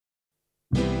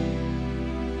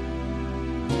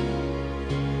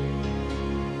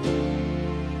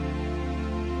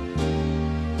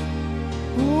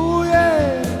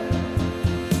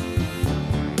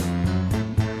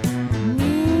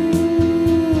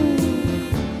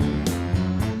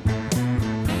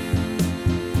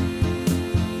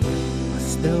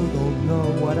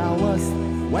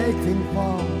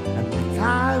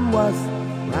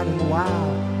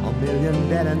million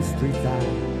dead-end streets.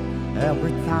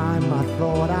 Every time I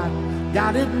thought I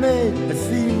got it made, it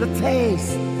seemed the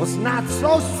taste was not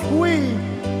so sweet.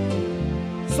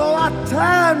 So I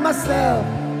turned myself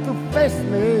to face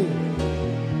me,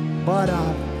 but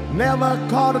I've never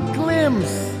caught a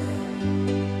glimpse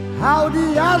how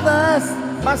the others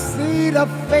must see the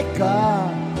faker.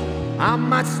 I'm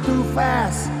much too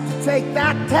fast to take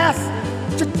that test.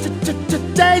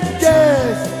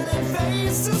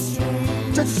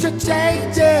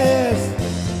 Changes.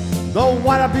 Don't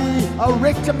wanna be a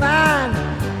richer man.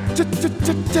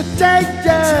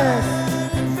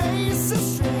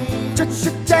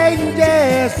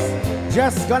 Changes.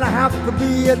 Just gonna have to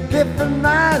be a different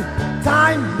man.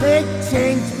 Time may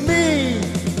change me,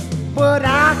 but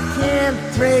I can't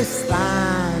trace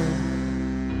time.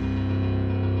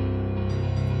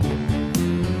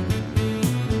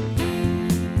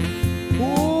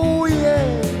 Oh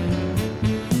yeah.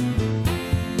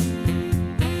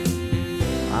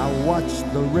 I watch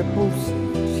the ripples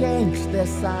change their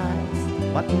size,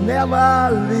 but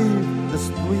never leave the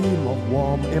stream of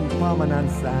warm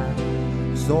impermanence.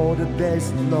 So the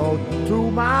days flow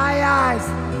through my eyes,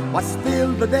 but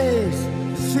still the days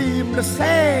seem the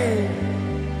same.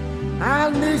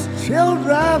 And these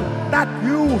children that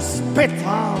you spit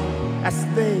on as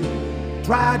they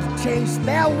try to change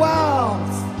their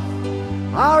worlds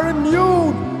are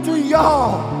immune to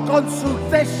your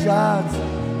consultations.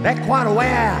 They're quite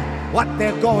aware what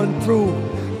they're going through.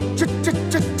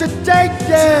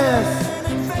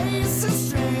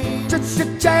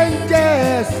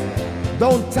 Changes.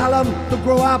 Don't tell them to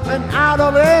grow up and out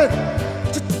of it.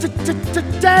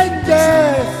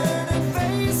 Changes.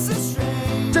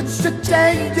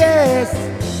 Changes.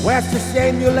 Where's the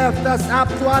shame you left us up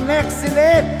to an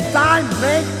accident? Time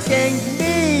may change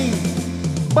me,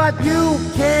 but you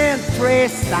can't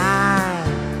trace time.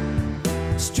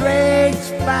 Strange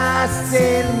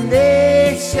fascination,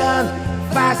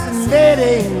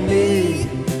 fascinating me.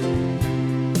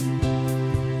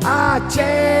 Our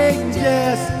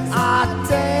changes are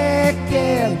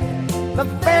taking the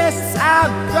face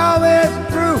I'm going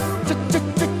through.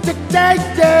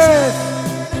 Changes.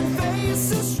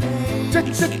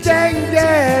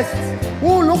 Changes.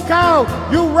 Oh, look out,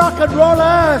 you rock and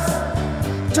rollers.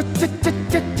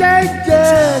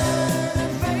 Changes.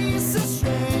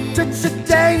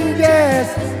 Changes.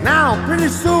 Now, pretty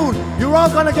soon, you're all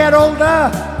gonna get older.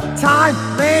 Time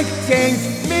may change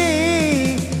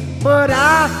me, but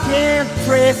I can't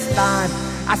trace time.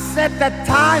 I said that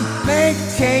time may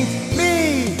change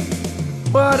me,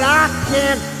 but I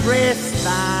can't trace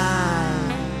time.